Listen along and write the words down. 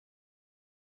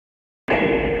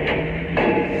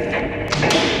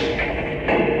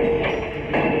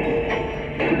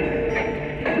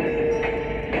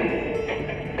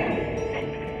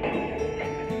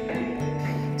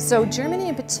So Germany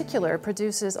in particular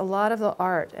produces a lot of the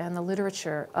art and the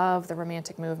literature of the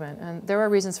Romantic movement. And there are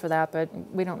reasons for that, but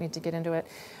we don't need to get into it.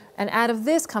 And out of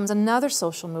this comes another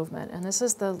social movement, and this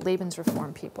is the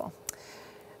Lebensreform people.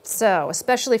 So,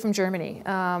 especially from Germany,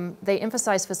 they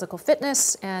emphasize physical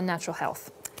fitness and natural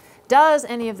health. Does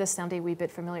any of this sound a wee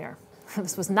bit familiar?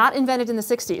 This was not invented in the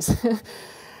 60s.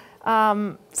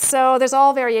 So there's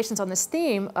all variations on this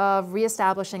theme of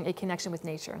reestablishing a connection with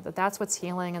nature, that's what's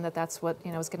healing and that's what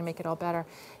is going to make it all better.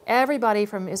 Everybody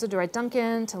from Isadora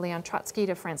Duncan to Leon Trotsky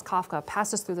to Franz Kafka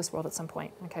passes through this world at some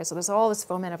point. Okay, so there's all this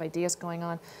foment of ideas going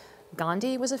on.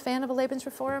 Gandhi was a fan of a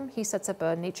Lebensreform. He sets up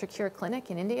a nature cure clinic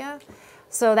in India.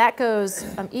 So that goes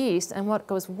east, and what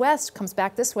goes west comes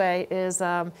back this way is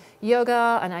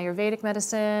yoga and Ayurvedic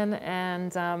medicine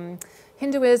and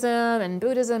Hinduism and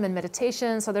Buddhism and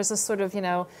meditation. So there's this sort of,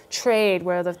 trade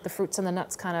where the fruits and the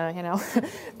nuts kind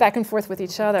of, back and forth with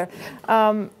each other.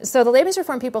 So the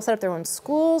Lebensreform people set up their own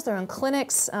schools, their own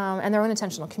clinics, and their own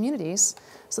intentional communities.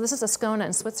 So this is Ascona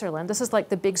in Switzerland. This is like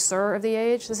the Big Sur of the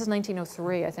age. This is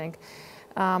 1903, I think.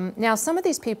 Now, some of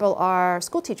these people are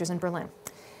school teachers in Berlin.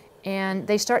 And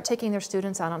they start taking their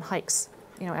students out on hikes,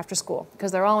 after school,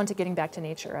 because they're all into getting back to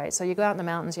nature, right? So you go out in the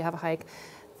mountains, you have a hike.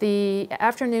 The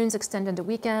afternoons extend into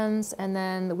weekends, and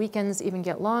then the weekends even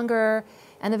get longer.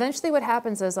 And eventually what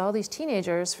happens is all these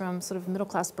teenagers from sort of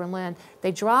middle-class Berlin,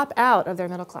 they drop out of their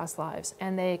middle-class lives,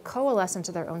 and they coalesce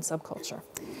into their own subculture.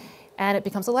 And it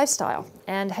becomes a lifestyle,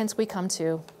 and hence we come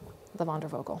to the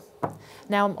Wandervogel.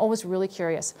 Now, I'm always really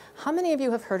curious. How many of you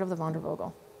have heard of the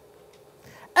Wandervogel?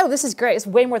 Oh, this is great. It's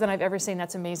way more than I've ever seen.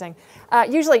 That's amazing.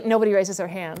 Usually nobody raises their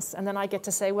hands, and then I get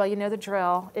to say, well, you know the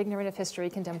drill. Ignorant of history,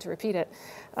 condemned to repeat it.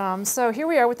 So here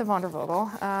we are with the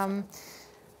Wandervogel.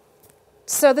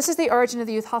 So this is the origin of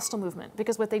the youth hostel movement,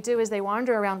 because what they do is they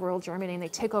wander around rural Germany and they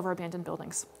take over abandoned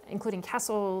buildings, including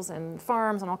castles and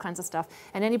farms and all kinds of stuff,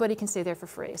 and anybody can stay there for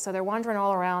free. So they're wandering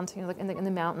all around in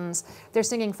the mountains. They're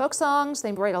singing folk songs,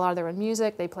 they write a lot of their own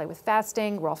music, they play with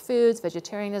fasting, raw foods,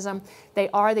 vegetarianism. They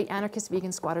are the anarchist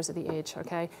vegan squatters of the age,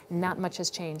 okay? Not much has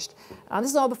changed.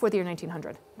 This is all before the year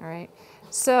 1900, all right?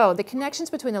 So the connections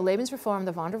between the Lebensreform,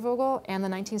 the Wandervogel, and the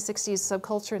 1960s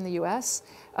subculture in the US,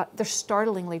 they're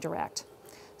startlingly direct.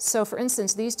 So for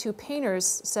instance, these two painters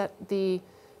set the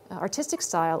artistic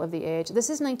style of the age.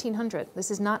 This is 1900. This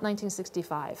is not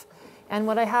 1965. And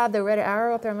what I have, the red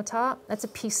arrow up there on the top, that's a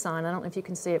peace sign. I don't know if you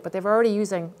can see it, but they're already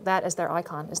using that as their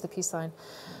icon, as the peace sign.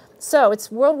 So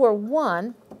it's World War I.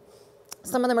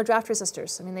 Some of them are draft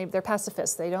resistors. I mean, they're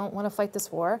pacifists. They don't want to fight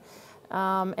this war.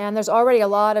 And there's already a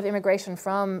lot of immigration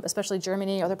from, especially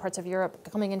Germany, other parts of Europe,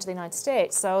 coming into the United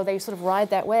States. So they sort of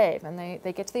ride that wave, and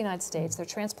they get to the United States. They're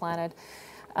transplanted.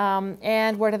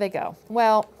 And where do they go?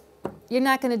 Well, you're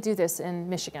not going to do this in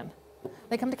Michigan.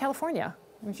 They come to California.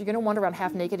 If you're going to wander around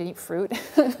half naked and eat fruit,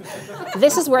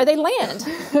 this is where they land.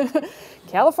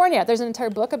 California. There's an entire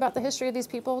book about the history of these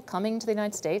people coming to the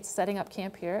United States, setting up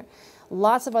camp here.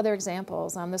 Lots of other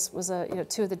examples. This was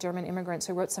two of the German immigrants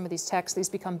who wrote some of these texts. These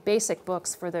become basic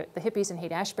books for the hippies in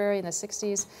Haight-Ashbury in the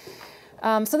 60s.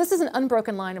 So this is an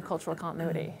unbroken line of cultural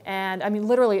continuity. And I mean,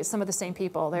 literally, it's some of the same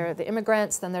people. They're the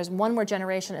immigrants, then there's one more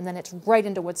generation, and then it's right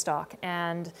into Woodstock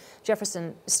and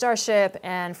Jefferson Starship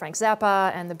and Frank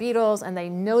Zappa and the Beatles, and they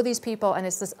know these people, and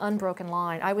it's this unbroken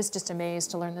line. I was just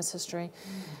amazed to learn this history.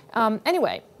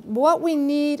 Anyway, what we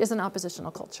need is an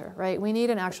oppositional culture, right? We need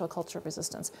an actual culture of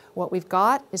resistance. What we've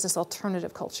got is this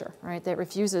alternative culture, right, that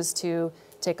refuses to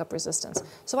take up resistance.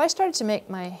 So I started to make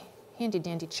my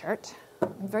handy-dandy chart.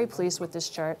 I'm very pleased with this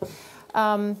chart.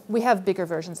 We have bigger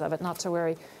versions of it, not to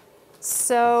worry.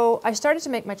 So I started to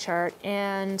make my chart,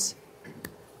 and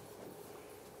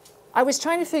I was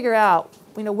trying to figure out,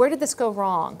 where did this go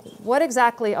wrong? What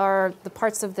exactly are the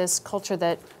parts of this culture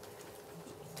that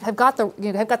have got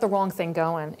the wrong thing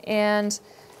going? And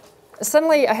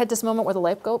suddenly I had this moment where the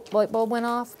light bulb went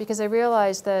off, because I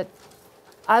realized that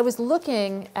I was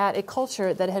looking at a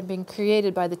culture that had been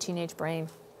created by the teenage brain.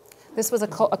 This was a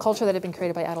culture that had been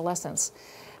created by adolescents.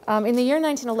 In the year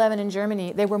 1911 in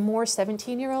Germany, there were more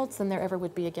 17-year-olds than there ever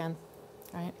would be again,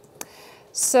 right?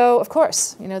 So, of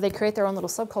course, they create their own little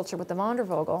subculture with the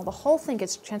Wandervogel. The whole thing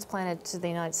gets transplanted to the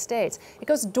United States. It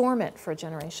goes dormant for a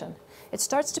generation. It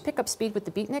starts to pick up speed with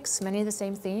the beatniks, many of the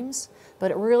same themes, but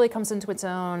it really comes into its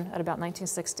own at about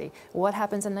 1960. What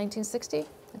happens in 1960?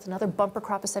 It's another bumper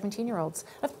crop of 17-year-olds.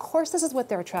 Of course, this is what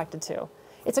they're attracted to.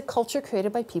 It's a culture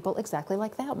created by people exactly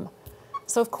like them.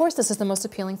 So of course this is the most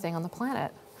appealing thing on the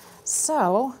planet.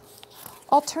 So,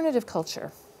 alternative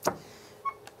culture.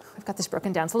 I've got this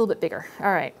broken down, it's a little bit bigger.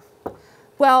 All right.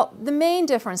 Well, the main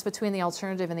difference between the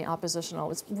alternative and the oppositional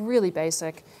is really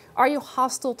basic. Are you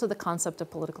hostile to the concept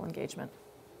of political engagement?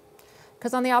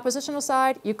 Because on the oppositional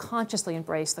side, you consciously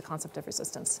embrace the concept of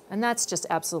resistance. And that's just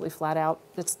absolutely flat out.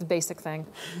 It's the basic thing.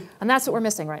 And that's what we're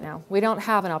missing right now. We don't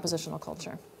have an oppositional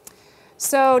culture.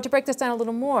 So to break this down a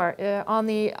little more, on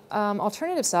the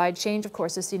alternative side, change, of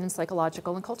course, is seen in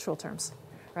psychological and cultural terms,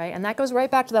 right? And that goes right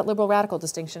back to that liberal radical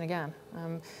distinction again.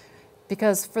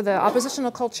 Because for the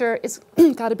oppositional culture, it's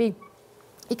got to be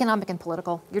economic and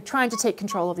political. You're trying to take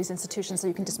control of these institutions so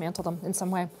you can dismantle them in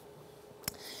some way.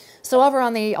 So over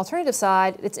on the alternative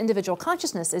side, it's individual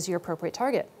consciousness is your appropriate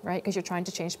target, right? Because you're trying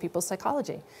to change people's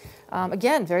psychology.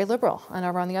 Again, very liberal. And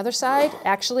over on the other side,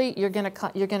 actually, you're going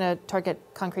to target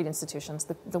concrete institutions,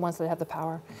 the ones that have the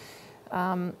power.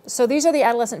 So these are the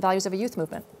adolescent values of a youth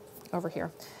movement over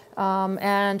here.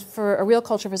 And for a real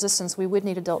culture of resistance, we would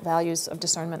need adult values of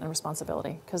discernment and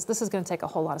responsibility, because this is going to take a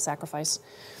whole lot of sacrifice.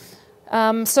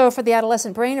 So for the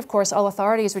adolescent brain, of course, all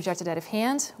authority is rejected out of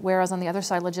hand, whereas on the other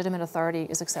side, legitimate authority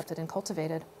is accepted and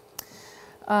cultivated.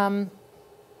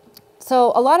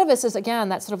 So a lot of this is, again,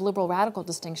 that sort of liberal radical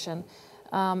distinction,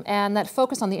 and that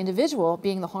focus on the individual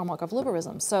being the hallmark of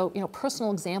liberalism. So,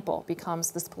 personal example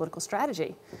becomes this political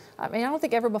strategy. I mean, I don't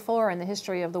think ever before in the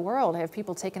history of the world have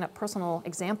people taken up personal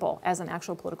example as an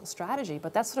actual political strategy,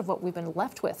 but that's sort of what we've been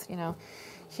left with,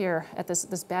 here at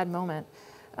this bad moment.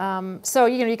 So,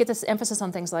 you get this emphasis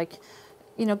on things like,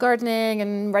 gardening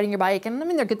and riding your bike, and I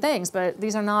mean, they're good things, but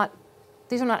these are not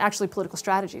actually political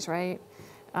strategies, right?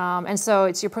 And so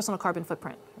it's your personal carbon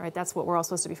footprint, right? That's what we're all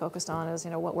supposed to be focused on is,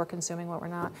 what we're consuming, what we're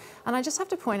not. And I just have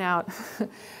to point out,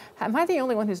 am I the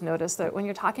only one who's noticed that when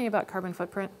you're talking about carbon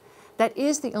footprint, that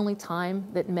is the only time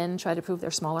that men try to prove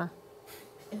they're smaller?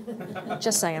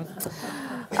 Just saying.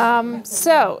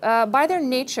 By their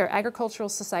nature, agricultural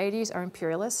societies are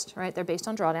imperialist, right? They're based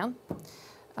on drawdown.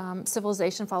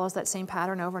 Civilization follows that same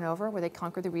pattern over and over, where they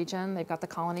conquer the region, they've got the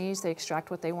colonies, they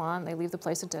extract what they want, they leave the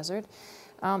place a desert.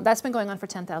 That's been going on for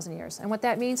 10,000 years. And what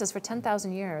that means is for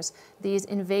 10,000 years, these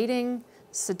invading,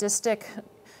 sadistic,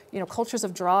 cultures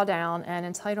of drawdown and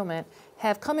entitlement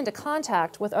have come into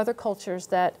contact with other cultures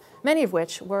that, many of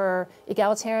which were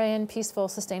egalitarian, peaceful,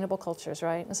 sustainable cultures,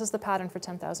 right? This is the pattern for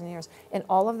 10,000 years. In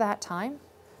all of that time,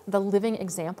 the living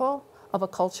example of a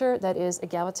culture that is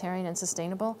egalitarian and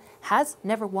sustainable has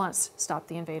never once stopped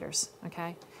the invaders,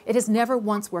 okay? It has never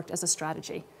once worked as a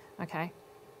strategy, okay?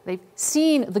 They've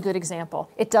seen the good example.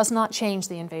 It does not change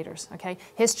the invaders, okay?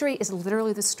 History is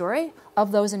literally the story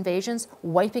of those invasions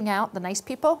wiping out the nice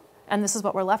people, and this is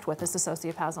what we're left with, is the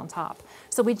sociopaths on top.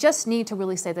 So we just need to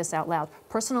really say this out loud.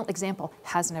 Personal example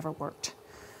has never worked.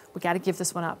 We got to give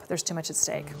this one up. There's too much at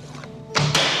stake.